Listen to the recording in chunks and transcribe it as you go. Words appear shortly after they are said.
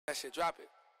That shit, drop it.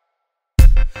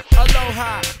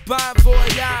 Aloha, bon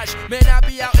voyage. Man, I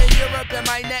be out in Europe and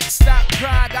my next stop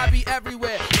Prague. I be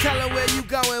everywhere. Tell them where you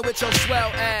going with your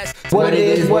swell ass. What it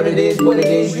is,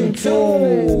 YouTube.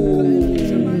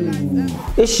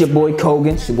 It's your boy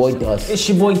Kogan. It's your boy Dust. It's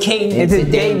your boy Kaden. And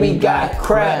today we got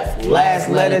Krept, Last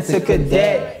Letter to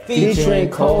Cadet, featuring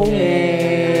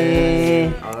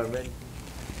Konan.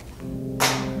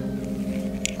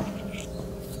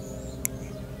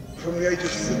 From the age of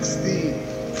 16,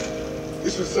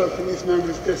 this was something this man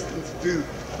was destined to do.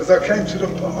 As I came to the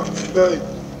park today,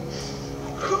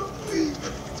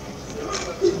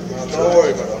 don't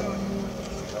worry about it.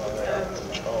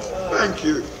 Thank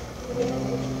you.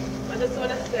 I just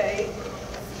want to say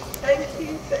thank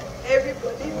you to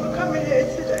everybody for coming here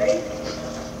today.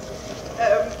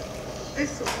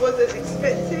 This wasn't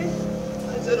expected.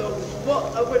 I don't know what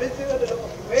I'm going to do. I don't know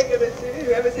what we're going to do.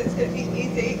 Whoever says it's going to be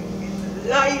easy is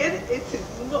lying. It is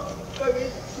not going to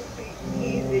be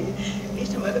easy. Each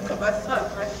time I look at my son,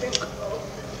 I think, oh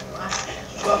my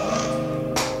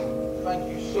God. Thank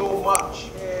you so much.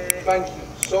 Thank you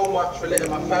so much for letting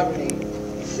my family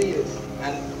see this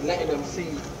and letting them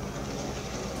see.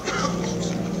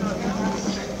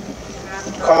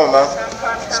 Come on, man.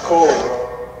 It's cool, bro.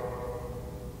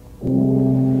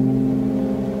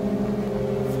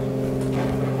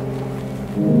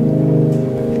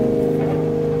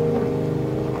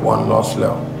 One last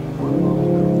letter.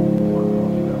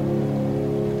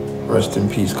 Rest in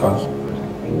peace, cuz.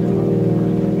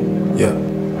 Yeah.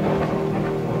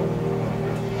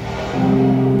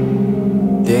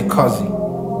 Dear Cuzzy,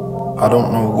 I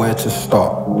don't know where to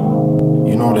start.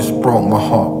 You know this broke my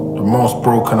heart. The most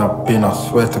broken I've been, I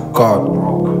swear to God.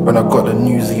 When I got the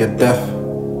news of your death,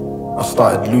 I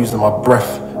started losing my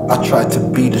breath. I tried to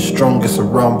be the strongest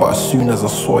around, but as soon as I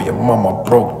saw your mum, I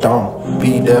broke down.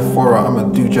 Be there for her, I'ma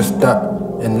do just that.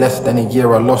 In less than a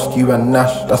year, I lost you and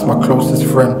Nash. That's my closest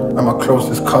friend and my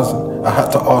closest cousin. I had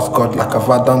to ask God, like, have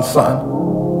I done something?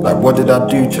 Like, what did I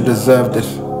do to deserve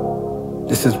this?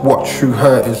 This is what true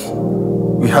hurt is.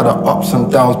 We had our ups and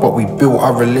downs, but we built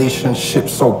our relationship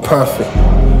so perfect.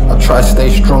 I tried to stay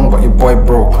strong, but your boy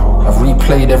broke. I've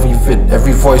replayed every vid,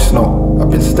 every voice note. I've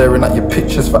been staring at your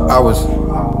pictures for hours.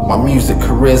 My music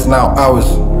career's now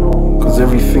ours. Cause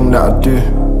everything that I do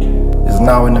is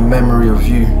now in the memory of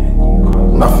you.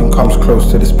 Nothing comes close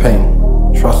to this pain.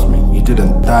 Trust me, you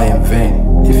didn't die in vain.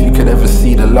 If you could ever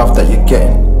see the love that you're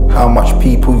getting, how much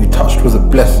people you touched was a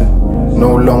blessing.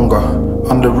 No longer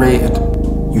underrated.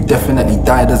 You definitely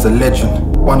died as a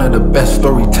legend. One of the best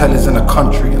storytellers in the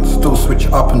country, and still switch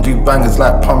up and do bangers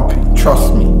like Pumpy.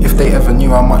 Trust me, if they ever knew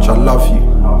how much I love you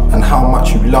and how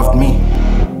much you loved me.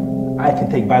 I can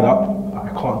take bad up, but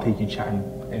I can't take you chatting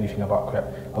anything about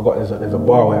Krept. There's a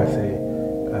bar where I say,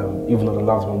 even though the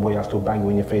love's one way, I still bang you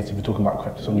in your face. If you're talking about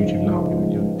Krept, it's on YouTube now,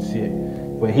 you'll see it.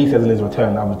 Where he says in his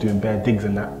return, I was doing bare digs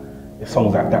and that. It's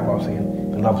songs like that where I'm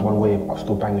saying, the love's one way, I'll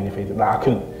still bang you in your face. Like,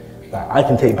 I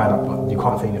can take bad up, but you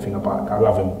can't say anything about it. I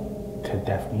love him to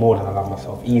death, more than I love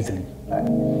myself, easily. Like,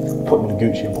 put me in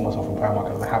Gucci and put myself in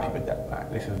Primark, and I'm happy with that. Like,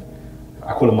 this is,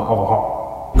 I call him my other half.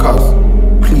 Cuz,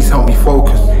 please help me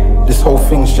focus. This whole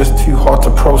thing's just too hard to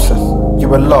process. You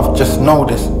were loved, just know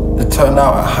this. The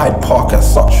turnout at Hyde Park at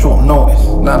such short notice.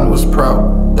 Nan was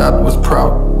proud, Dad was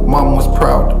proud, Mum was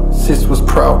proud, Sis was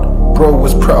proud, Bro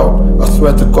was proud. I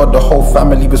swear to God the whole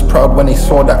family was proud when they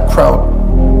saw that crowd.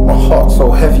 My heart's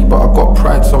so heavy, but I got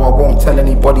pride, so I won't tell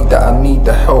anybody that I need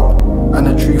the help. And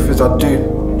the truth is I do.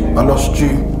 I lost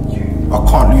you. I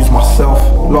can't lose myself.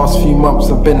 Last few months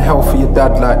have been hell for your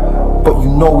dad, like. But you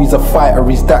know he's a fighter,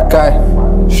 he's that guy.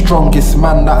 Strongest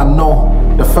man that I know.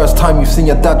 The first time you've seen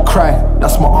your dad cry,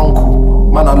 that's my uncle.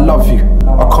 Man, I love you.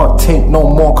 I can't take no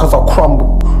more cause I'll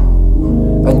crumble.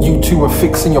 And you two were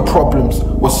fixing your problems.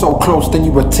 We're so close, then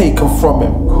you were taken from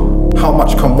him. How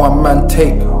much can one man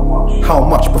take? How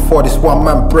much before this one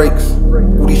man breaks?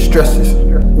 All these stresses,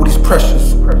 all these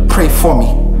pressures. Pray for me,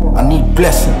 I need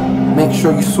blessing. Make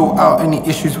sure you sort out any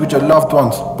issues with your loved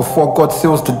ones before God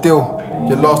seals the deal.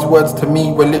 Your last words to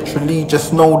me were literally,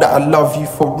 just know that I love you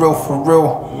for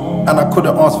real. And I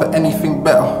couldn't ask for anything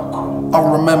better.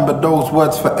 I'll remember those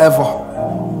words forever.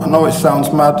 I know it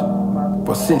sounds mad,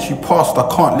 but since you passed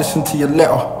I can't listen to your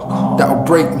letter. That'll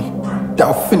break me,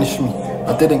 that'll finish me.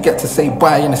 I didn't get to say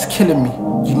bye and it's killing me.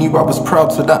 You knew I was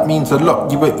proud, so that means a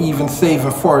lot. You were even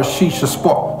saving for a shisha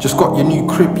spot. Just got your new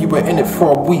crib, you were in it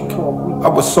for a week. I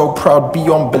was so proud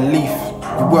beyond belief.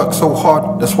 You worked so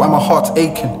hard, that's why my heart's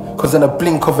aching. Cause in a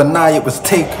blink of an eye it was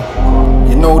taken.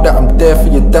 You know that I'm there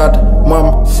for your dad,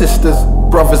 mum, sisters,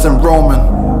 brothers and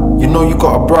Roman. You know you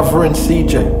got a brother in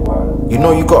CJ. You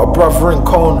know you got a brother in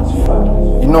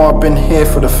Konan. You know I've been here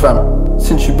for the fam.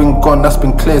 Since you've been gone, that's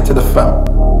been clear to the fam.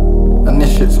 And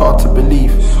this shit's hard to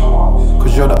believe,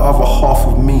 cause you're the other half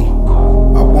of me.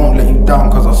 I won't let you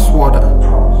down cause I swore that.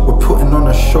 We're putting on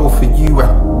a show for you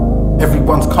and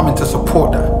everyone's coming to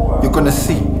support that. You're gonna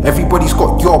see, everybody's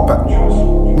got your back.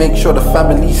 Make sure the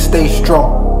family stays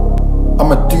strong.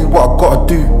 I'ma do what I gotta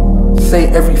do. Say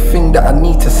everything that I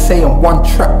need to say on one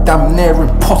track, damn near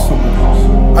impossible.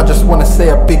 I just wanna say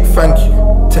a big thank you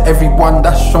to everyone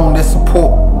that's shown their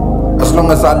support. As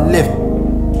long as I live,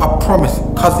 I promise,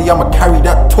 cuzzy, I'ma carry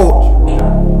that torch.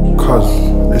 Cuz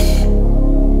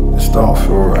this don't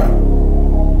feel right.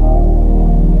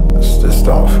 This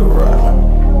don't feel right, man.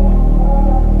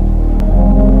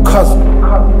 Cuzzy,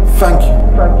 thank you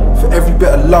for every bit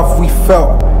of love we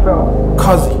felt.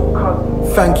 Cuzzy,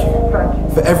 thank you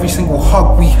for every single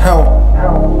hug we held.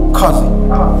 Cuzzy,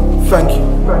 thank you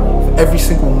for every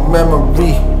single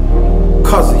memory.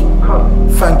 Cuzzy,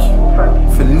 thank you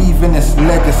for leaving this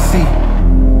legacy.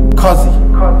 Cuzzy,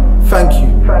 thank you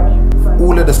for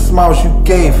all of the smiles you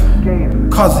gave.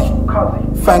 Cuzzy,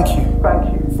 thank you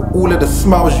for all of the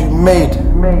smiles you made.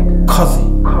 Cuzzy,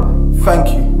 thank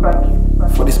you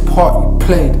for this part you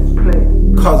played.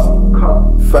 Cuzzy,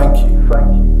 thank you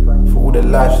for all the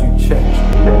lives you changed.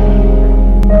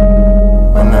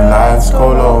 When the lights go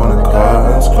low and the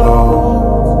curtains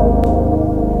close,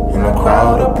 and the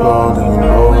crowd applaud and you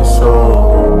know it's over.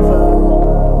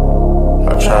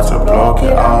 I try to block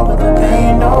it out but the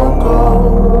pain don't go.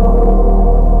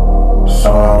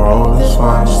 So I wrote this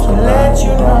one just to let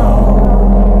you know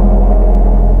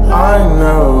I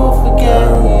never will forget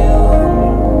you.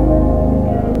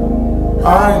 I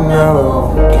never will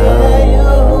forget you.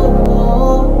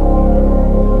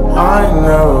 I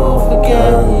never will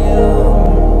forget you.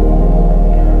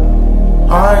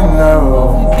 I never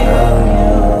will forget you.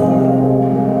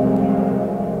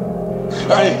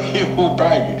 It will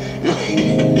bang.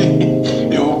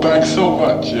 It will bang so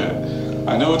much, yeah.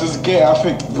 I know this gay, I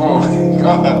think, bro,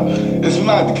 God, it's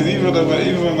mad, because even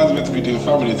when man's meant to be doing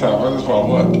family time, I just want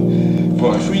to work.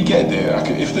 But if we get there,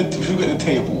 if we get the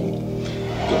table,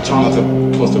 try not to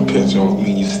post a picture of me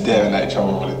and you staring at each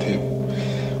other over the table.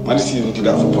 Man, just even do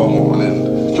that for promo and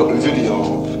then drop the video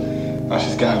of now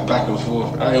she's going back and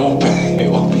forth. It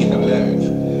will be hilarious.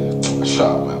 Shut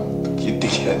up, man. You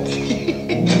dickhead.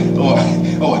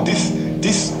 oh, this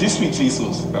week's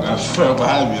resource. And I fell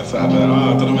behind me and said, I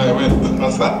don't know where I went. I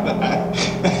was like,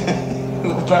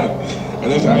 look back.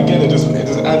 And then again, it just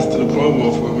adds to the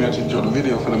promo for when we actually drop the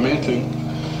video for the making.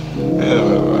 Yeah,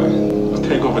 man, let's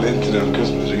take over the internet on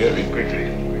Christmas, you get me, quickly.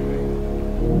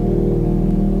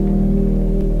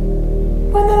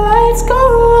 When the lights go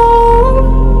low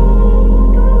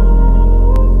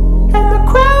and the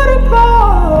crowd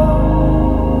applauds,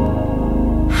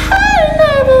 I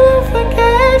never will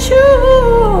forget you.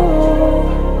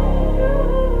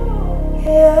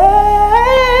 Yeah,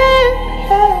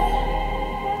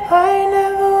 I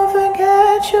never will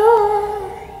forget you.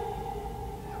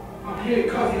 I'm here,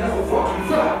 cousin, that's a fucking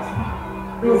fact.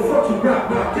 No fucking rap,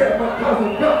 now get my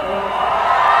cousin back.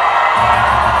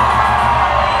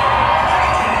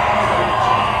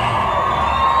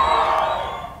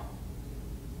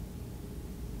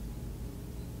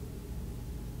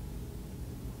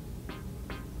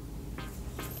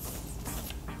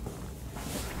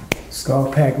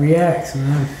 Skulkpack reacts,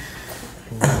 man.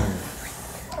 I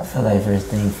feel like first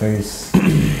thing first,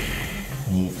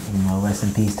 you know, rest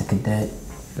in peace to Cadet.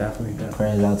 Definitely.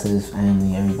 Prayers out to his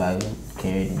family, everybody who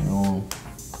cared and knew him.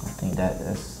 I think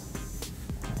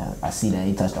I see that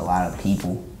he touched a lot of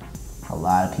people. A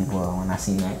lot of people, when I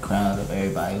see that crowd of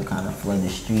everybody who kind of fled the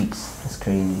streets, it's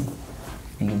crazy.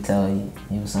 You can tell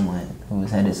he was someone who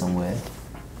was headed somewhere.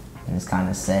 And it's kind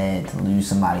of sad to lose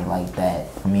somebody like that.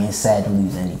 I mean, it's sad to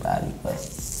lose anybody, but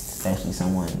especially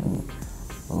someone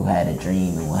who had a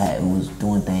dream and who was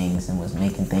doing things and was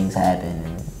making things happen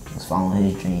and was following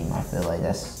his dream. I feel like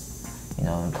that's, you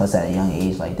know, and plus at a young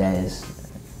age like that,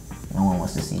 no one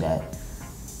wants to see that.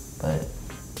 But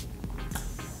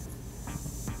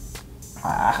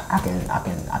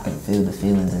I can feel the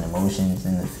feelings and emotions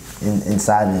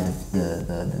inside of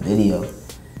the video.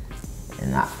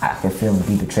 And I can feel him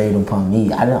be betrayed upon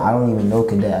me. I don't even know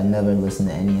Cadet. I never listened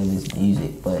to any of his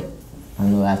music, but I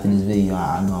know after this video,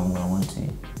 I know I'm gonna want to.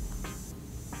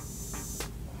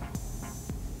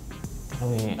 I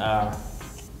mean,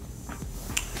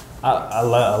 I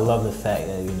love the fact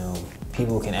that, you know,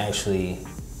 people can actually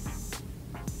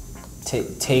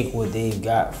take what they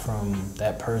got from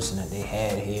that person that they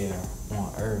had here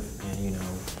on Earth, and, you know,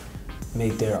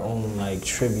 make their own like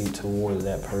tribute towards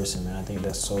that person. And I think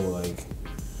that's so like,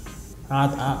 I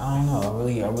don't know.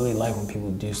 I really like when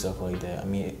people do stuff like that. I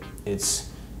mean, it's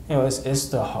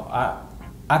the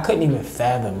I couldn't even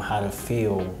fathom how to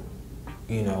feel,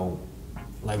 you know,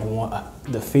 like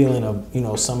the feeling of, you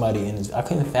know, somebody in his, I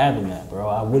couldn't fathom that, bro.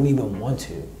 I wouldn't even want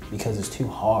to because it's too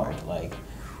hard. Like,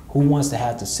 who wants to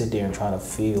have to sit there and try to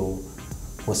feel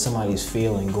what somebody's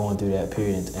feeling going through that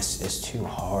period? It's too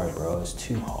hard, bro. It's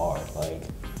too hard. Like,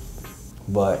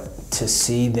 but to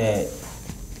see that,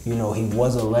 you know, he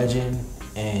was a legend,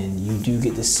 and you do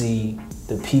get to see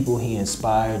the people he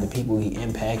inspired, the people he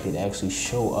impacted actually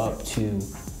show up to,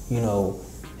 you know,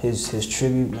 his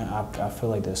tribute, man. I feel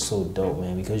like that's so dope,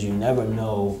 man, because you never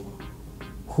know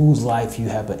whose life you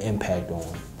have an impact on,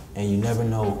 and you never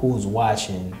know who's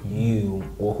watching you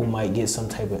or who might get some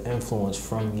type of influence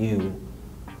from you.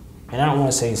 And I don't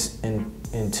want to say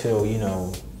until, you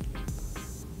know,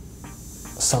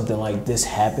 something like this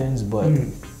happens, but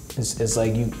it's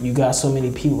like you got so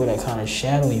many people that kind of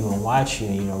shadow you and watch you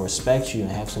and, you know, respect you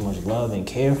and have so much love and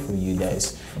care for you that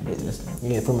it's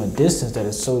from a distance, that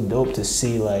it's so dope to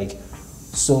see, like,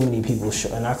 so many people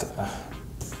show. And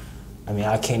I mean,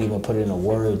 I can't even put it into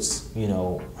words, you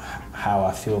know, how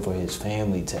I feel for his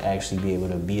family to actually be able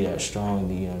to be that strong,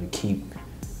 to, you know, to keep,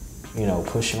 you know,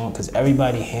 pushing on, because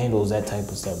everybody handles that type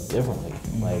of stuff differently.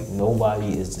 Like,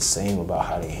 nobody is the same about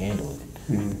how they handle it.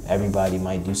 Everybody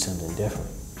might do something different.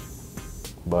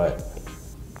 But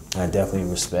I definitely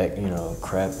respect, you know,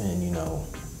 Krept, and, you know,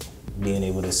 being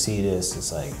able to see this,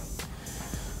 it's like,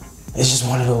 it's just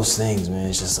one of those things, man.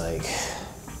 It's just like,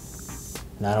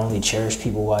 not only cherish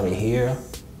people while they're here,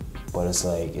 but it's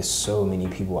like, it's so many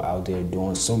people out there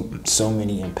doing so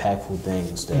many impactful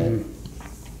things that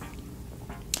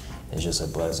it's just a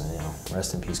blessing, you know.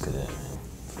 Rest in peace, Cadet, man.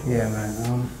 Yeah,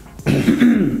 man.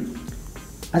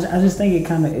 I just think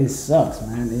it sucks,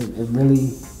 man.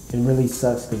 It really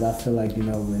sucks, because I feel like, you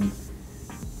know, when,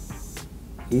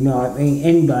 you know, I mean,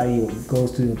 anybody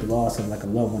goes through the loss of, like, a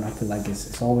loved one, I feel like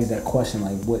it's always that question,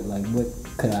 like what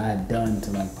could I have done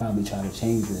to, like, probably try to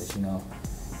change this, you know?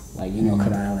 Like, you know,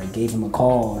 could I, like, gave him a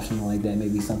call or something like that?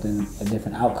 Maybe a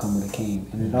different outcome would have came.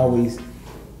 And it always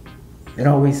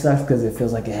sucks, because it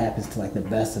feels like it happens to, like, the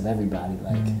best of everybody.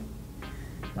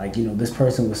 Like, you know, this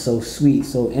person was so sweet,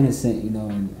 so innocent, you know,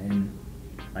 and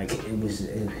like,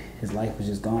 his life was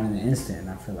just gone in an instant. And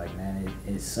I feel like, man,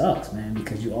 it sucks, man,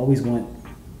 because you always want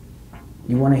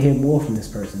to hear more from this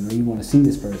person, or you want to see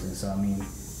this person. So, I mean,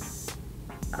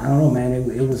 I don't know, man,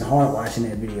 it was hard watching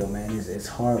that video, man. It's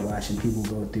hard watching people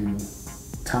go through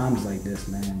times like this,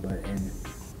 man, and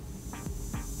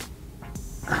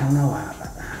I don't know,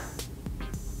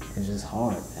 it's just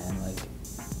hard, man. Like,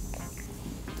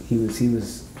 he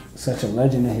was such a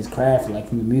legend in his craft, like,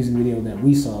 from the music video that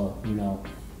we saw, you know,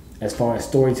 as far as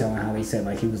storytelling, how they said,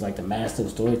 like, he was, like, the master of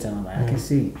storytelling. Like, I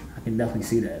can definitely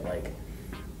see that, like,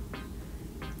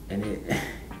 and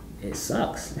it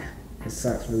sucks. It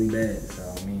sucks really bad.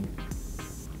 So, I mean,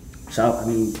 shout out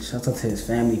to his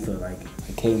family for, like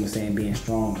Kaden was saying, being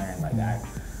strong, man. Like, I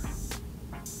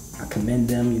commend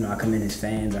them, you know, I commend his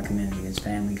fans, I commend his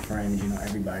family, friends, you know,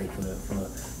 everybody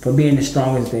for being the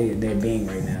strongest they're being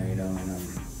right now, you know. And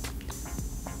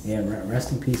yeah,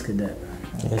 rest in peace, Cadet, man.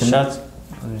 Yeah,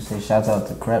 I would say shout out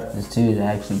to Krept too, to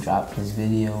actually drop his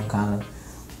video and kind of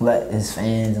let his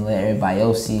fans and let everybody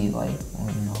else see, like,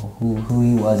 you know, who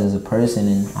he was as a person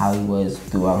and how he was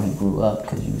throughout he grew up,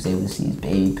 because you was able to see his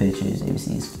baby pictures, able to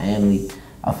see his family.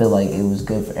 I feel like it was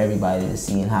good for everybody to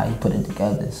see and how he put it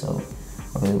together. So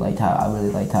I really liked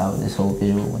how this whole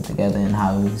visual went together, and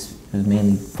how it was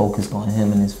mainly focused on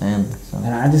him and his family. So. And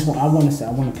I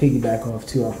want to piggyback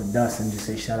off of Dust and just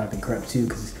say shout out to Krept too,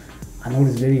 because I know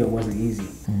this video wasn't easy.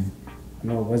 I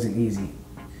know it wasn't easy.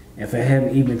 And for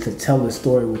him even to tell the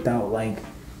story without, like,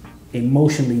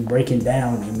 emotionally breaking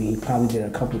down, I mean, he probably did it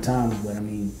a couple times, but I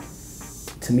mean,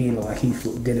 to me, like, he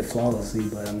did it flawlessly.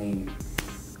 But I mean,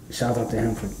 shout out to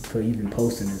him for even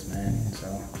posting this, man.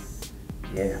 So,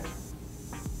 yeah.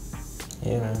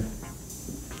 Yeah, man.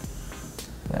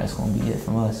 That's gonna be it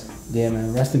from us. Yeah,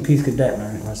 man. Rest in peace, Cadet,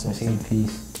 man. Rest in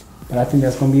peace. But I think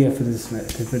that's gonna be it for this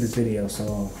video.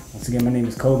 So once again, my name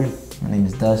is Kogan. My name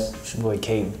is Dust. It's your boy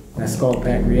Caden. That's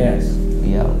Skulkpack Reacts.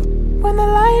 We out. When the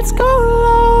lights go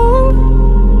low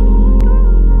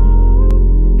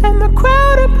and the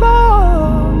crowd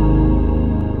applaud,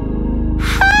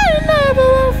 I never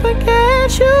will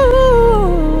forget you.